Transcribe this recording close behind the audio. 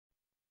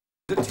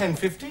At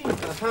 10:15?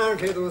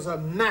 Apparently there was a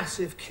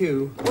massive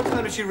queue. What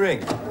time did she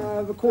ring?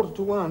 The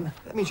 1:45.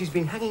 That means she's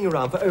been hanging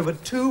around for over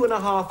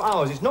 2.5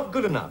 hours. It's not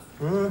good enough.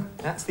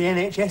 That's the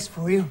NHS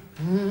for you.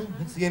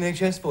 It's the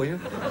NHS for you.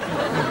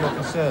 You're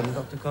concerned,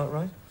 Dr.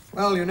 Cartwright.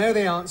 Well, you know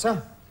the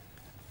answer.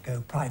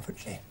 Go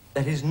privately.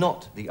 That is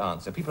not the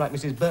answer. People like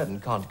Mrs.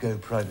 Burton can't go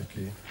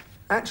privately.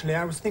 Actually,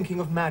 I was thinking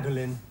of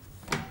Madeline.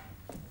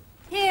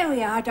 Here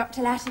we are,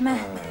 Dr. Latimer.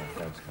 Oh,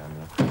 thanks,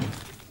 Pamela.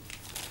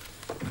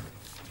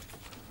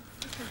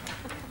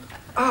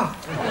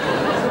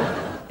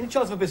 Any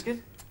chance of a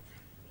biscuit?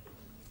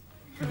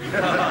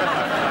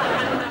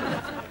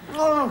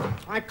 Oh,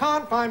 I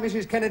can't find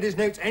Mrs. Kennedy's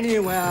notes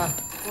anywhere.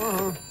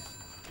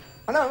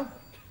 Hello?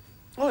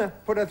 Oh, yeah,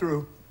 put her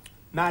through.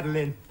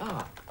 Madeline.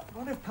 I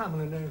wonder if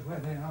Pamela knows where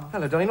they are.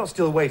 Hello, Donny. Not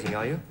still waiting,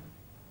 are you?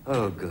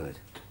 Oh, good.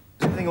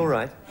 Is everything all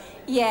right?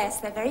 Yes,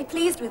 they're very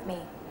pleased with me.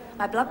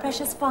 My blood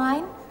pressure's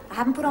fine. I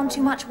haven't put on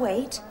too much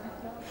weight.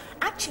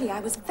 Actually,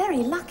 I was very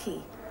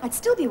lucky. I'd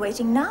still be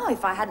waiting now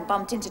if I hadn't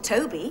bumped into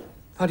Toby.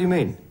 How do you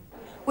mean?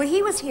 Well,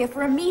 he was here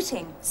for a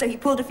meeting, so he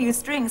pulled a few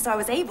strings so I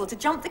was able to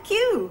jump the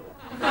queue.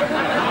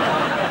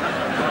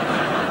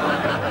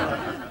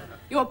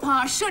 Your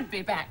pa should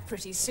be back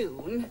pretty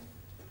soon.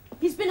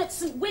 He's been at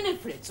St.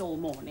 Winifred's all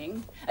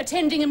morning,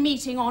 attending a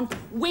meeting on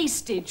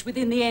wastage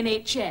within the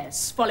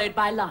NHS, followed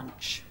by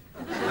lunch.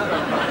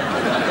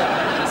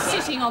 He's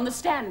sitting on the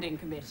standing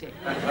committee.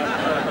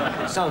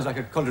 Sounds like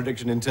a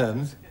contradiction in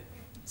terms.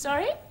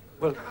 Sorry?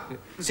 Well,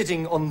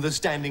 sitting on the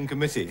standing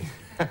committee.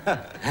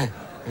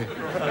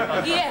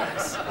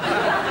 Yes.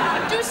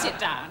 Do sit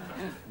down.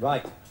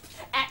 Right.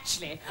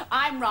 Actually,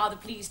 I'm rather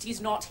pleased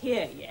he's not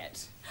here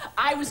yet.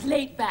 I was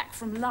late back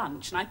from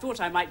lunch, and I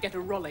thought I might get a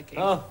rollicking.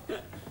 Oh.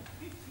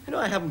 You know,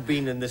 I haven't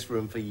been in this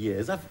room for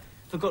years. I've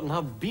forgotten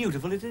how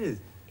beautiful it is.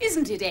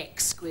 Isn't it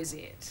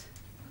exquisite?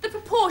 The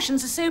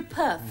proportions are so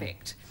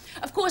perfect.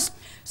 Of course,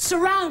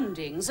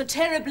 surroundings are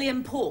terribly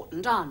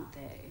important, aren't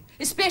they?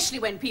 Especially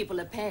when people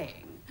are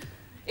paying.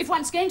 If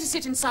one's going to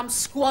sit in some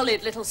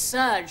squalid little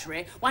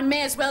surgery, one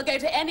may as well go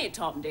to any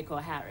Tom, Dick,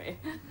 or Harry.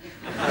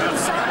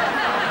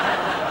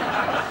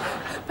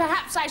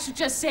 Perhaps I should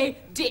just say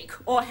Dick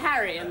or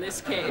Harry in this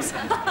case.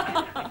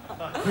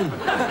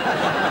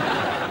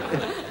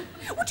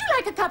 Would you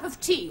like a cup of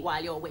tea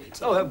while you're waiting?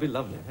 Oh, that'd be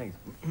lovely, thanks.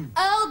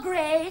 Earl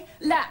Grey,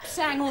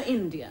 Lapsang, or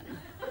Indian?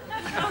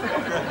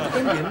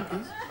 Indian,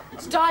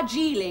 please.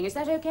 Darjeeling, is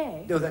that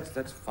okay? No,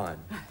 that's fine.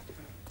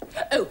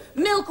 Oh,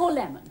 milk or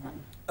lemon,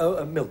 hun?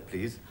 Oh, milk,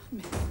 please.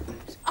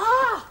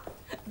 Ah,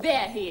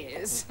 there he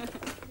is.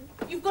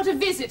 You've got a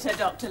visitor,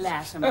 Dr.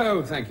 Latimer.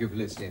 Oh, thank you,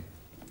 Felicity.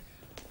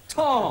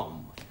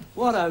 Tom,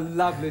 what a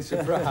lovely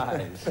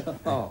surprise.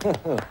 Oh.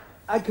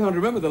 I can't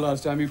remember the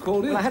last time you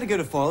called in. Well, I had to go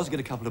to Foyle's to get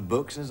a couple of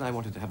books. As I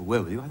wanted to have a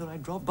word with you, I thought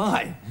I'd drop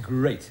by.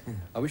 Great.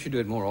 I wish you'd do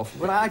it more often.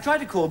 Well, I tried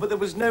to call, but there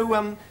was no,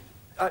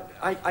 there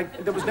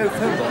was no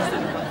phone box.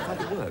 I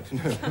think it worked.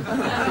 No.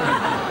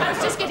 I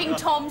was just getting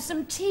Tom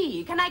some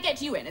tea. Can I get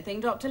you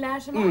anything, Dr.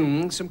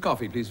 Latimer? Some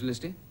coffee, please,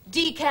 Felicity.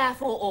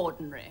 Decaf or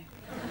ordinary?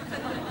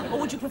 Or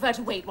would you prefer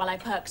to wait while I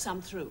perk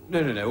some through? No,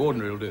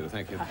 ordinary will do,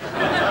 thank you.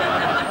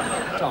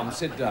 Tom,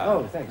 sit down.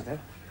 Oh, thanks, Dad.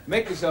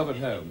 Make yourself at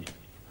home.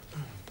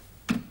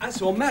 I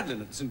saw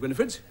Madeline at St.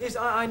 Winifred's. Yes,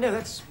 I know.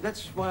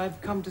 That's why I've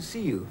come to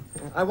see you.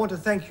 I want to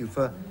thank you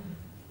for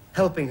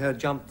helping her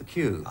jump the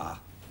queue.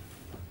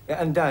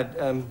 And,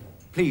 Dad,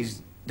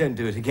 please don't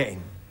do it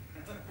again.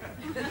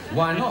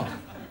 Why not?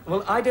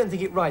 Well, I don't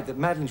think it right that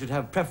Madeline should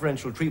have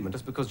preferential treatment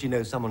just because she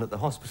knows someone at the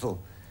hospital.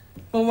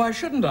 Well, why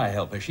shouldn't I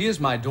help her? She is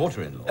my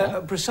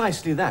daughter-in-law.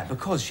 Precisely that,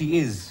 because she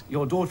is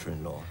your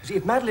daughter-in-law. See,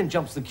 if Madeline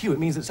jumps the queue, it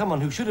means that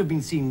someone who should have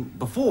been seen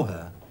before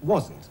her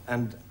wasn't.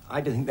 And I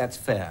don't think that's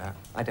fair.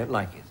 I don't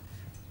like it.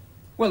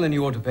 Well, then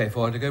you ought to pay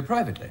for her to go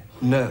privately.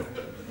 No.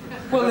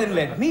 Well, then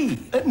let me.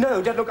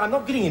 No, Dad, look, I'm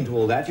not getting into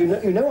all that. You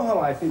know how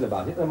I feel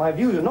about it, and my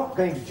views are not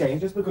going to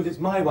change just because it's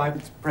my wife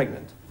that's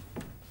pregnant.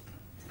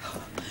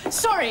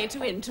 Sorry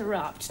to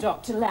interrupt,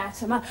 Dr.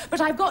 Latimer,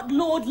 but I've got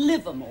Lord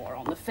Livermore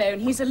on the phone.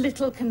 He's a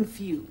little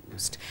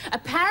confused.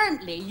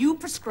 Apparently, you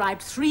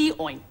prescribed 3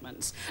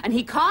 ointments, and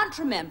he can't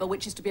remember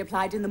which is to be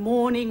applied in the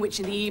morning, which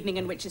in the evening,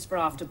 and which is for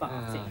after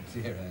bathing.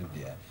 Oh,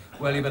 dear.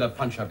 Well, you better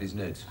punch up his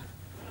notes.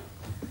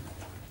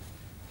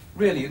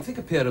 Really, you'd think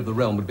a peer of the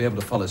realm would be able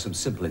to follow some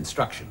simple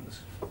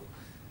instructions.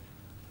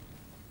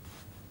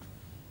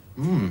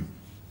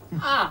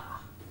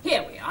 Ah,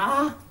 here we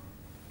are.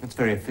 That's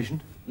very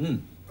efficient.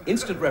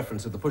 Instant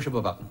reference at the push of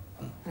a button.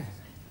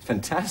 It's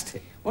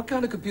fantastic. What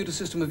kind of computer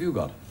system have you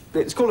got?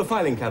 It's called a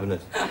filing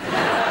cabinet.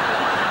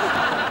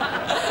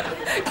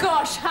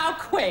 Gosh, how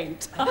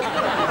quaint.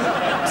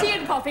 Tea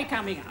and coffee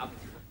coming up.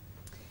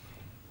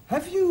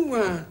 Have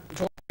you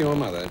talked to your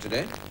mother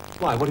today?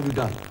 Why, what have you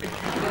done?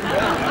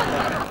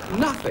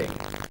 Nothing.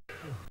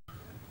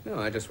 No,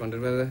 I just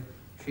wondered whether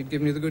she'd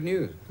given you the good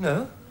news.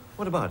 No?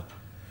 What about?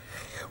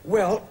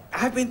 Well,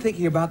 I've been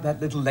thinking about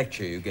that little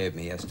lecture you gave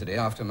me yesterday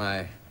after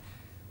my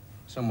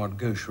somewhat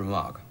gauche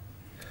remark.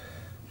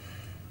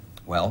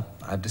 Well,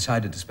 I've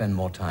decided to spend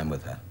more time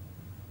with her.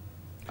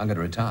 I'm going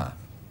to retire.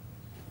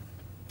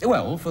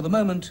 Well, for the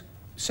moment,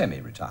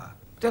 semi-retire.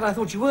 Dad, I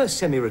thought you were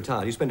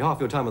semi-retired. You spend half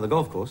your time on the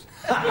golf course.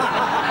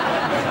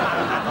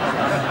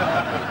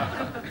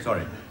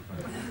 Sorry.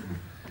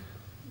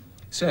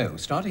 So,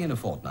 starting in a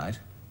fortnight,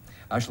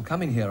 I shall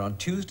come in here on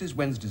Tuesdays,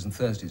 Wednesdays and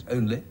Thursdays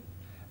only,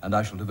 and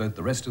I shall devote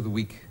the rest of the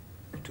week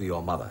to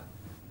your mother.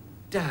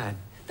 Dad,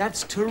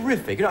 that's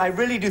terrific. You know, I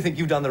really do think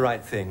you've done the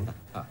right thing.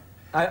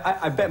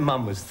 I bet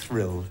Mum was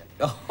thrilled.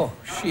 Oh,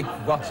 she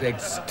was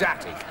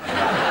ecstatic.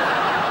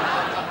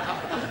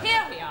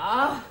 Here we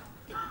are.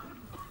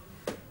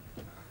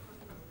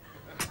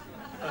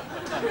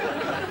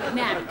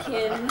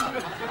 Napkin,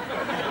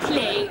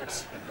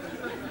 plate,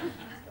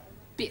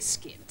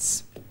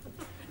 biscuits.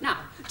 Now,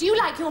 do you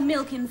like your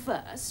milk in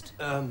first?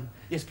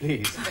 Yes,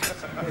 please.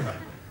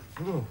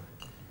 Oh.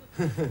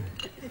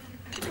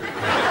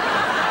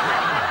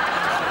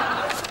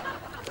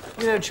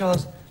 You know,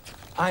 Charles,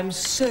 I'm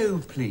so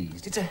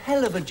pleased. It's a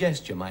hell of a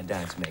gesture my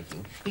dad's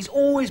making. He's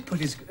always put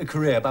his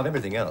career above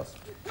everything else.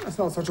 That's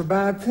not such a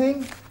bad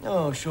thing.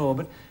 Oh, sure,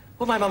 but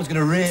what my mum's going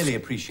to really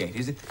appreciate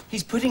is that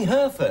he's putting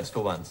her first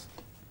for once.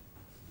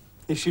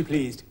 Is she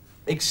pleased?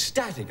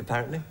 Ecstatic,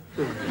 apparently.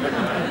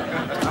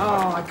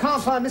 Oh, I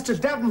can't find Mr.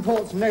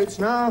 Davenport's notes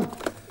now.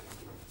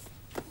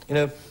 You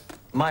know,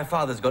 my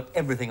father's got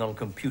everything on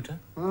computer.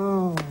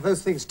 Oh,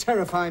 those things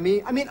terrify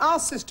me. I mean, our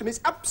system is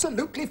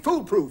absolutely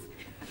foolproof.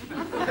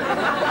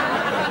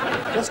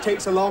 Just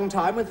takes a long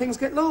time when things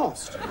get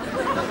lost. I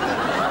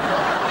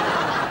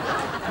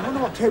wonder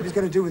what Toby's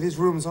going to do with his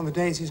rooms on the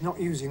days he's not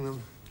using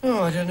them.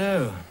 Oh, I don't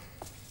know.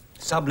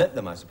 Sublet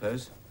them, I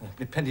suppose. There'll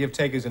be plenty of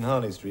takers in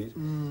Harley Street.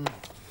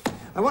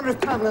 I wonder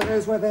if Pamela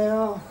knows where they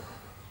are.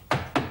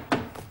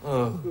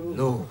 Oh,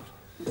 Lord.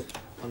 I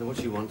wonder what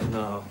she wants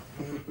now.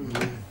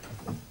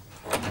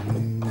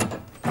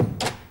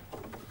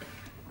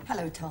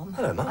 Hello, Tom.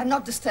 Hello, Mum. I'm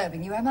not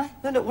disturbing you, am I?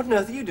 No, what on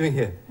earth are you doing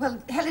here?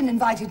 Well, Helen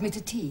invited me to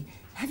tea.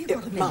 Have you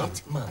got a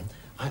minute? Mum,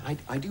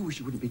 I do wish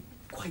you wouldn't be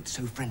quite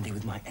so friendly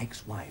with my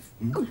ex-wife.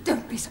 Oh,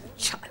 don't be so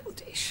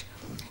childish.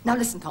 Now,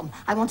 listen, Tom,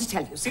 I want to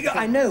tell you something. Yeah,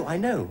 I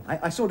know.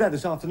 I saw Dad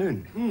this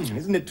afternoon.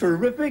 Isn't it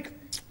terrific?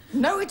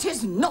 No, it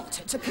is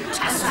not. It's a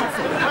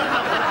catastrophe.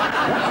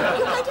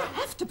 You're going to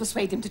have to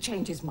persuade him to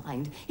change his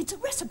mind. It's a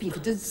recipe for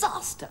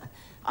disaster.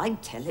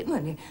 I'd tell him,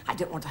 only I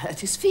don't want to hurt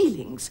his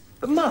feelings.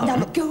 But, Mum... Now,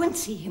 look, go and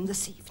see him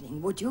this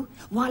evening, would you?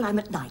 While I'm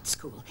at night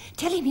school.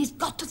 Tell him he's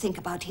got to think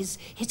about his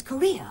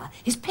career,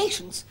 his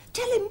patients.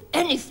 Tell him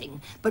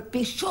anything, but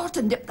be sure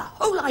to nip the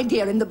whole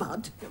idea in the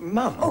bud.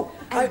 Mum... Oh,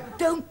 and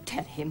don't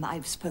tell him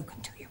I've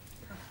spoken to you.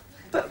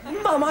 But,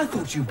 Mum, I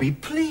thought you'd be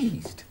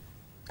pleased.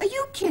 Are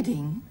you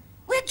kidding?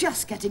 We're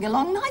just getting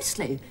along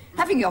nicely.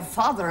 Having your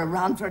father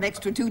around for an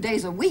extra 2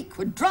 days a week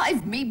would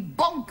drive me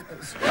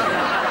bonkers.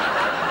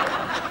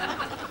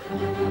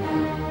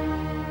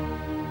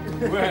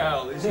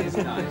 Well, this is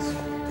nice.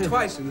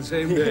 Twice in the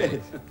same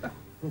day.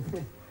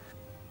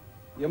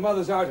 Your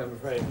mother's out, I'm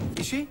afraid.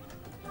 Is she?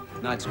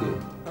 Night school.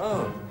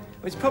 Oh. Well,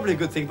 it's probably a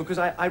good thing, because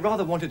I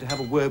rather wanted to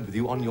have a word with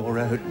you on your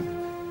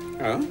own.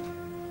 Oh?